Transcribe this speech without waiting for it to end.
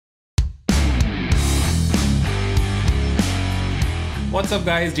What's up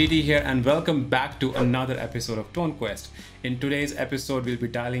guys, DT here and welcome back to another episode of ToneQuest. In today's episode, we'll be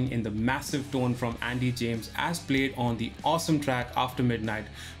dialing in the massive tone from Andy James as played on the awesome track After Midnight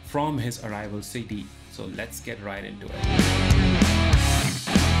from his Arrival CD. So let's get right into it.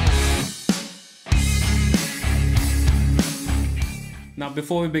 Now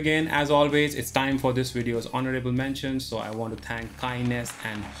before we begin, as always, it's time for this video's honorable mentions. So I want to thank Kindness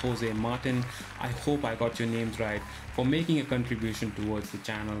and Jose Martin. I hope I got your names right, for making a contribution towards the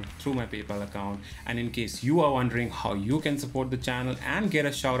channel through my PayPal account. And in case you are wondering how you can support the channel and get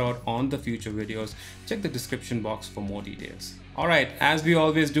a shout out on the future videos, check the description box for more details. Alright, as we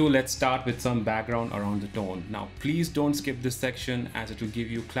always do, let's start with some background around the tone. Now please don't skip this section as it will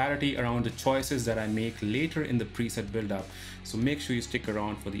give you clarity around the choices that I make later in the preset build-up, so make sure you stick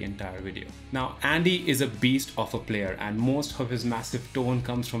around for the entire video. Now Andy is a beast of a player and most of his massive tone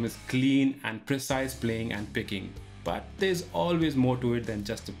comes from his clean and precise playing and picking. But there's always more to it than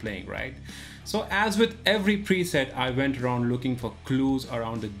just the playing, right? So as with every preset, I went around looking for clues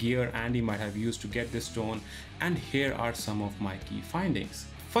around the gear Andy might have used to get this tone, and here are some of my key findings.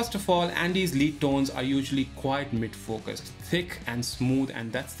 First of all, Andy's lead tones are usually quite mid-focused, thick and smooth,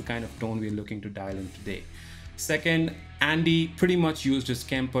 and that's the kind of tone we're looking to dial in today. Second, Andy pretty much used his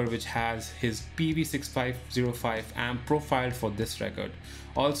Kemper, which has his PV6505 amp profiled for this record.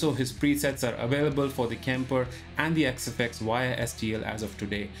 Also, his presets are available for the Kemper and the XFX via STL as of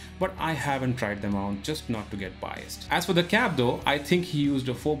today, but I haven't tried them out, just not to get biased. As for the cab though, I think he used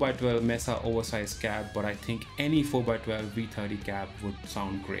a 4x12 Mesa oversized cab, but I think any 4x12 V30 cab would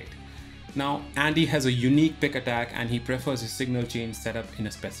sound great. Now, Andy has a unique pick attack and he prefers his signal chain set up in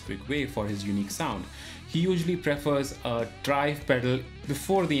a specific way for his unique sound. He usually prefers a drive pedal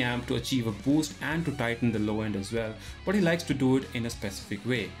before the amp to achieve a boost and to tighten the low end as well, but he likes to do it in a specific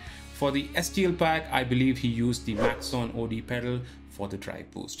way. For the STL pack, I believe he used the Maxon OD pedal for the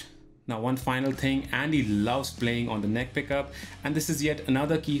drive boost. Now one final thing, Andy loves playing on the neck pickup, and this is yet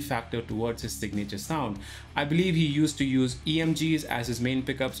another key factor towards his signature sound. I believe he used to use EMGs as his main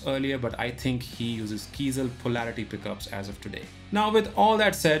pickups earlier, but I think he uses Kiesel polarity pickups as of today. Now with all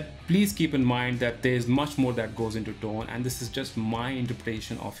that said, please keep in mind that there is much more that goes into tone, and this is just my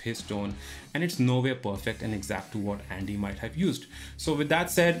interpretation of his tone, and it's nowhere perfect and exact to what Andy might have used. So with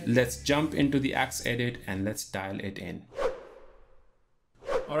that said, let's jump into the Axe Edit and let's dial it in.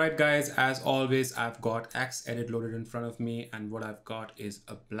 Alright guys, as always, I've got Axe Edit loaded in front of me, and what I've got is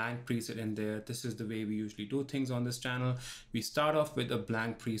a blank preset in there. This is the way we usually do things on this channel. We start off with a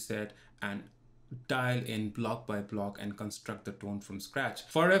blank preset and dial in block by block and construct the tone from scratch.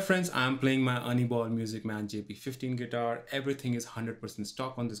 For reference, I'm playing my Ernie Music Man JP15 guitar. Everything is 100%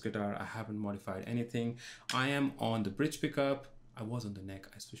 stock on this guitar. I haven't modified anything. I am on the bridge pickup. I was on the neck,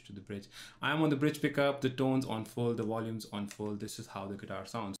 I switched to the bridge. I am on the bridge pickup, the tones on full, the volumes on full. This is how the guitar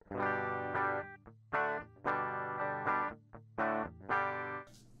sounds.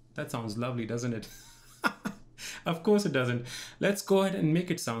 That sounds lovely, doesn't it? Of course it doesn't. Let's go ahead and make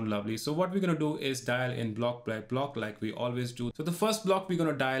it sound lovely. So what we're going to do is dial in block by block like we always do. So the first block we're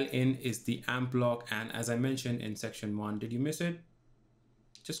going to dial in is the amp block, and as I mentioned in section 1, did you miss it?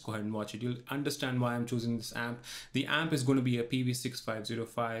 Just go ahead and watch it. You'll understand why I'm choosing this amp. The amp is going to be a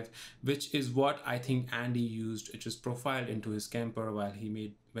PV6505, which is what I think Andy used. It was profiled into his Kemper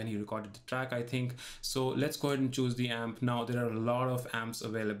when he recorded the track, I think. So let's go ahead and choose the amp. Now there are a lot of amps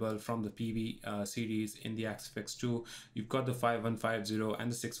available from the PV series in the XFX2. You've got the 5150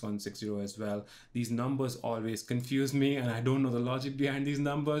 and the 6160 as well. These numbers always confuse me and I don't know the logic behind these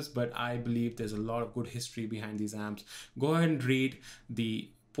numbers, but I believe there's a lot of good history behind these amps. Go ahead and read the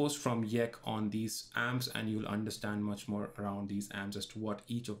post from Yek on these amps and you'll understand much more around these amps as to what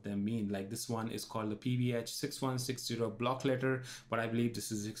each of them mean. Like this one is called the PVH 6160 block letter, but I believe this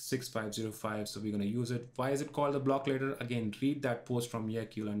is 6505, so we're going to use it. Why is it called the block letter? Again, read that post from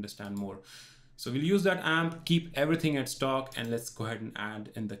Yek, you'll understand more. So we'll use that amp, keep everything at stock, and let's go ahead and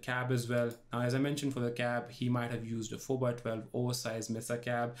add in the cab as well. Now, as I mentioned for the cab, he might have used a 4x12 oversized Mesa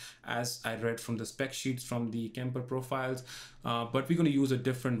cab, as I read from the spec sheets from the Kemper profiles, but we're going to use a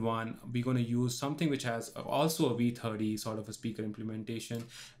different one. We're going to use something which has also a V30 sort of a speaker implementation.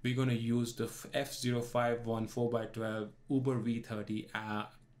 We're going to use the F051 4x12 Uber V30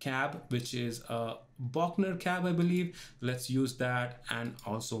 cab, which is a Bachner cab, I believe. Let's use that and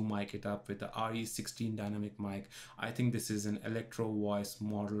also mic it up with the RE16 dynamic mic. I think this is an electro voice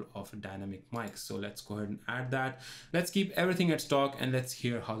model of a dynamic mic. So let's go ahead and add that. Let's keep everything at stock and let's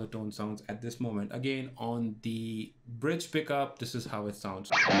hear how the tone sounds at this moment. Again, on the bridge pickup, this is how it sounds.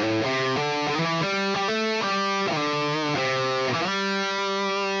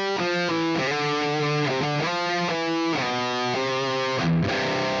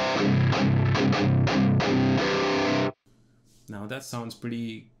 That sounds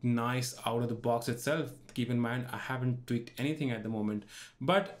pretty nice out of the box itself. Keep in mind, I haven't tweaked anything at the moment,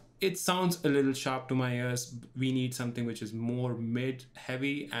 but it sounds a little sharp to my ears. We need something which is more mid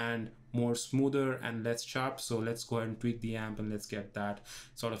heavy and more smoother and less sharp. So let's go ahead and tweak the amp and let's get that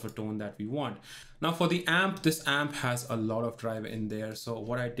sort of a tone that we want. Now for the amp, this amp has a lot of drive in there. So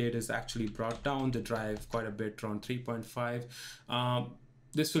what I did is actually brought down the drive quite a bit, around 3.5.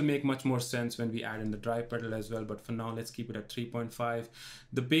 This will make much more sense when we add in the drive pedal as well, but for now let's keep it at 3.5.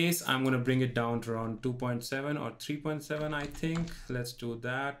 The bass, I'm going to bring it down to around 2.7 or 3.7, I think. Let's do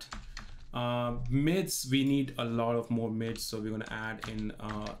that. Mids, we need a lot of more mids, so we're going to add in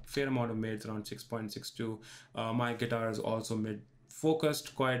a fair amount of mids, around 6.62. My guitar is also mid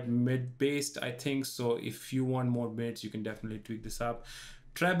focused, quite mid based, I think, so if you want more mids you can definitely tweak this up.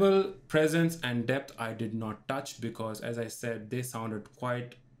 Treble, presence and depth I did not touch because, as I said, they sounded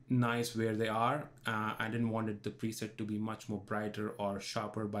quite nice where they are. I didn't want the preset to be much more brighter or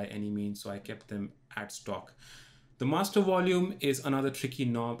sharper by any means, so I kept them at stock. The master volume is another tricky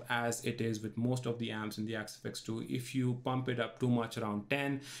knob, as it is with most of the amps in the XFX2. If you pump it up too much around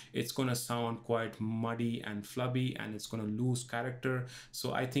 10, it's going to sound quite muddy and flubby and it's going to lose character.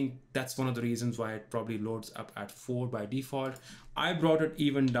 So I think that's one of the reasons why it probably loads up at 4 by default. I brought it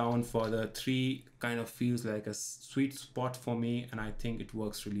even down for the 3, kind of feels like a sweet spot for me, and I think it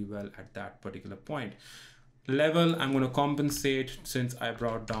works really well at that particular point. Level, I'm going to compensate since I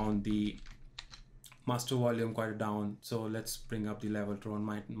brought down the master volume quite down, so let's bring up the level to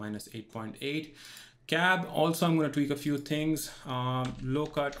around minus 8.8. Cab, also I'm going to tweak a few things. Low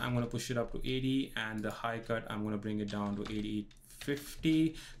cut, I'm going to push it up to 80, and the high cut, I'm going to bring it down to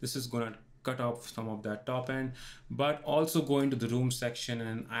 80/50. This is going to cut off some of that top end, but also go into the room section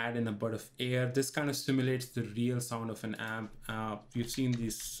and add in a bit of air. This kind of simulates the real sound of an amp. You've seen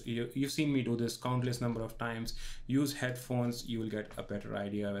me do this countless number of times. Use headphones, you will get a better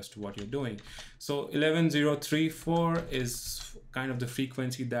idea as to what you're doing. So 11034 is kind of the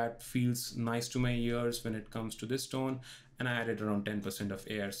frequency that feels nice to my ears when it comes to this tone, and I added around 10% of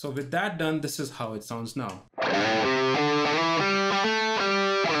air. So with that done, this is how it sounds now.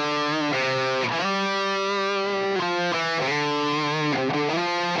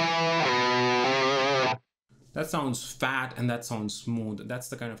 That sounds fat and that sounds smooth. That's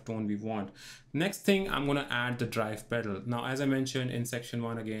the kind of tone we want. Next thing, I'm going to add the drive pedal. Now, as I mentioned in section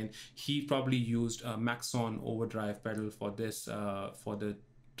 1 again, he probably used a Maxon overdrive pedal for this, for the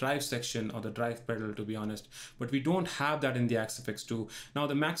drive section or the drive pedal, to be honest, but we don't have that in the XFX2. Now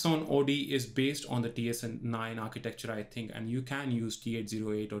the Maxon OD is based on the TS9 architecture, I think, and you can use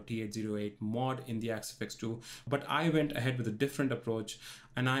T808 or T808 mod in the XFX2, but I went ahead with a different approach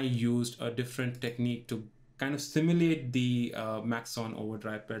and I used a different technique to kind of simulate the Maxon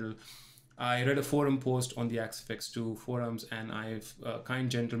overdrive pedal. I read a forum post on the XFX2 forums, and a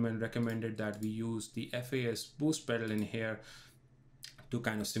kind gentleman recommended that we use the FAS boost pedal in here to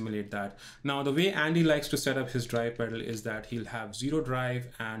kind of simulate that. Now, the way Andy likes to set up his drive pedal is that he'll have 0 drive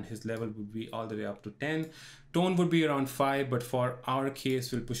and his level would be all the way up to 10. Tone would be around 5, but for our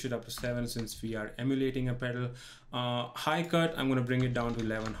case, we'll push it up to 7 since we are emulating a pedal. High cut, I'm going to bring it down to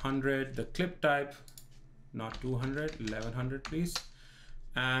 1100. The clip type, not 200, 1100 please.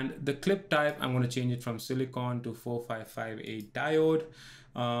 And the clip type, I'm going to change it from silicon to 4558 diode.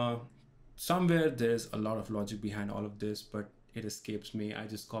 Somewhere there's a lot of logic behind all of this, but it escapes me. I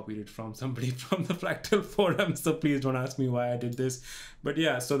just copied it from somebody from the Fractal forum, so please don't ask me why I did this. But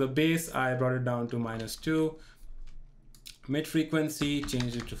yeah, so the bass, I brought it down to -2. Mid frequency,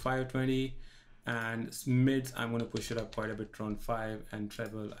 changed it to 520. And mids, I'm going to push it up quite a bit to around 5. And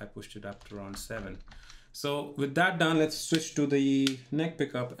treble, I pushed it up to around 7. So with that done, let's switch to the neck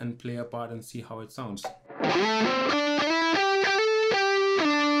pickup and play a part and see how it sounds.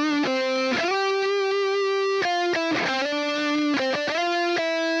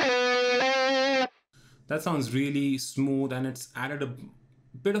 That sounds really smooth, and it's added a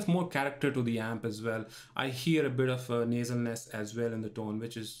bit of more character to the amp as well. I hear a bit of nasalness as well in the tone,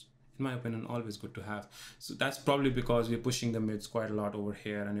 which is, in my opinion, always good to have. So that's probably because we're pushing the mids quite a lot over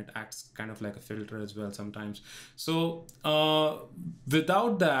here, and it acts kind of like a filter as well sometimes. So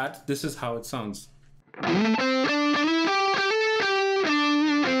without that, this is how it sounds.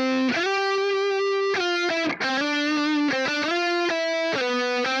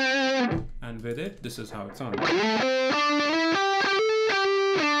 And with it, this is how it sounds.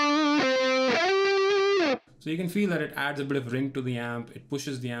 So you can feel that it adds a bit of ring to the amp. It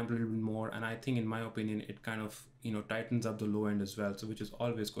pushes the amp a little bit more. And I think in my opinion, it kind of, tightens up the low end as well. So which is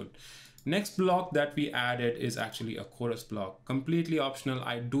always good. Next block that we added is actually a chorus block, completely optional.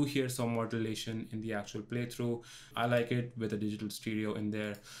 I do hear some modulation in the actual playthrough. I like it with a digital stereo in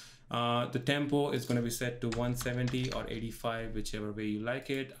there. The tempo is going to be set to 170 or 85, whichever way you like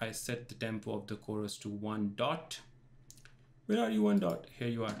it. I set the tempo of the chorus to 1 dot. Where are you, 1 dot? Here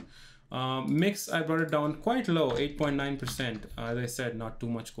you are. Mix, I brought it down quite low, 8.9%. As I said, not too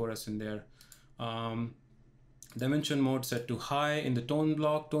much chorus in there. Dimension mode set to high in the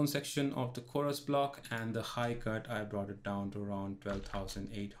tone section of the chorus block, and the high cut, I brought it down to around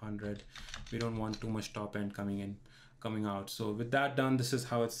 12,800. We don't want too much top end coming out. So with that done, this is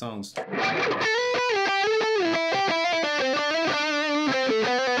how it sounds.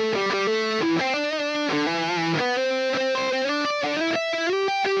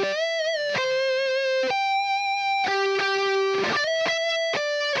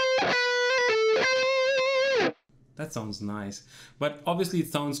 That sounds nice, but obviously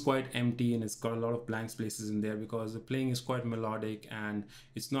it sounds quite empty and it's got a lot of blank spaces in there because the playing is quite melodic and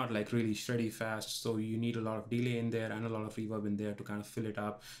it's not like really shreddy fast. So you need a lot of delay in there and a lot of reverb in there to kind of fill it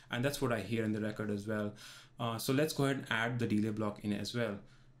up. And that's what I hear in the record as well. So let's go ahead and add the delay block in as well.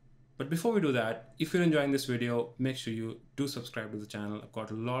 But before we do that, if you're enjoying this video, make sure you do subscribe to the channel. I've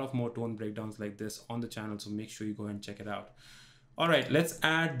got a lot of more tone breakdowns like this on the channel, so make sure you go ahead and check it out. All right, let's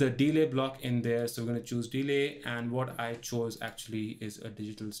add the delay block in there. So we're going to choose delay, and what I chose actually is a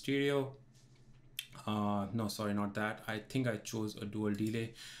digital stereo. No, sorry, not that. I think I chose a dual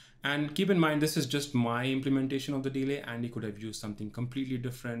delay. And keep in mind, this is just my implementation of the delay. Andy could have used something completely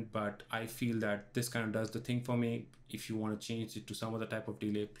different, but I feel that this kind of does the thing for me. If you want to change it to some other type of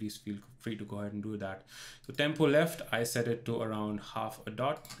delay, please feel free to go ahead and do that. So tempo left, I set it to around half a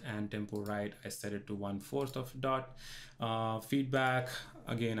dot, and tempo right, I set it to 1/4 of a dot. Feedback,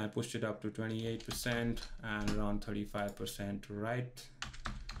 again, I pushed it up to 28% and around 35% right.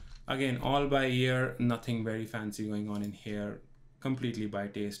 Again, all by ear, nothing very fancy going on in here. Completely by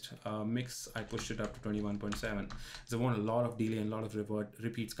taste. Mix, I pushed it up to 21.7. So I want a lot of delay and a lot of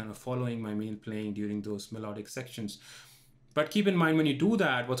repeats kind of following my main playing during those melodic sections. But keep in mind, when you do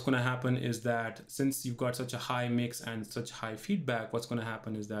that, what's going to happen is that since you've got such a high mix and such high feedback, what's going to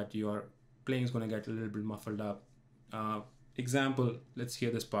happen is that your playing is going to get a little bit muffled up. Example, let's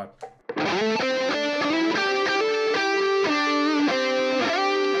hear this part.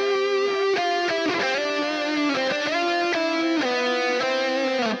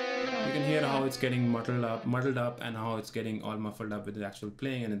 It's getting muddled up and how it's getting all muffled up with the actual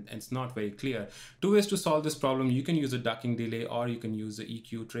playing, and it's not very clear. Two ways to solve this problem. You can use a ducking delay, or you can use the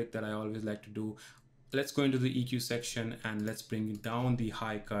EQ trick that I always like to do. Let's go into the EQ section and let's bring down the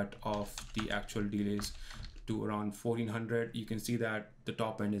high cut of the actual delays to around 1400. You can see that the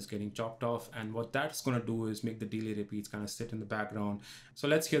top end is getting chopped off, and what that's going to do is make the delay repeats kind of sit in the background. So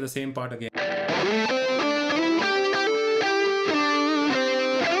let's hear the same part again.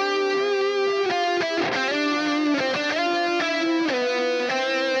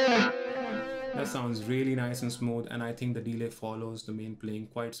 Sounds really nice and smooth, and I think the delay follows the main playing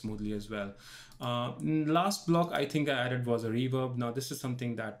quite smoothly as well. Last block I think I added was a reverb. Now this is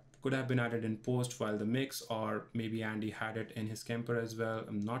something that could have been added in post while the mix, or maybe Andy had it in his Kemper as well.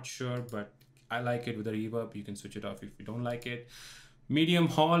 I'm not sure, but I like it with a reverb. You can switch it off if you don't like it. Medium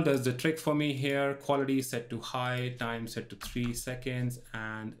Hall does the trick for me here. Quality set to high, time set to 3 seconds,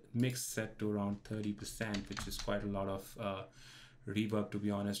 and mix set to around 30%, which is quite a lot of reverb, to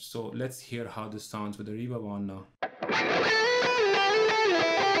be honest. So let's hear how this sounds with the reverb on now.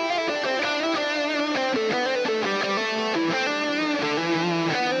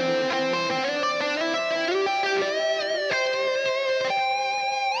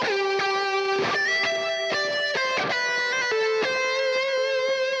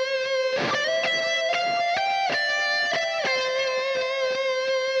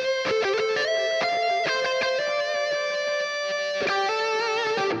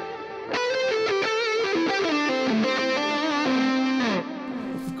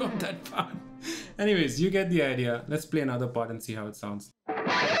 Anyways, you get the idea. Let's play another part and see how it sounds.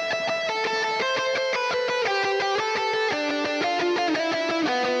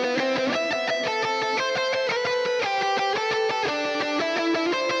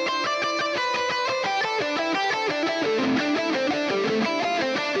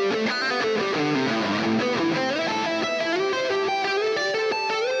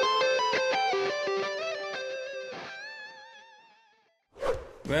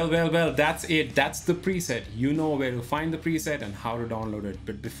 Well, that's it. That's the preset. You know where to find the preset and how to download it.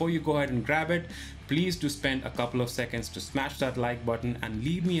 But before you go ahead and grab it, please do spend a couple of seconds to smash that like button and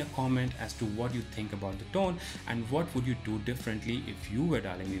leave me a comment as to what you think about the tone and what would you do differently if you were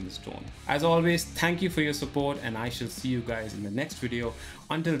dialing in this tone. As always, thank you for your support and I shall see you guys in the next video.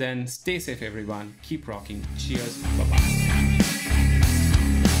 Until then, stay safe everyone. Keep rocking. Cheers. Bye-bye.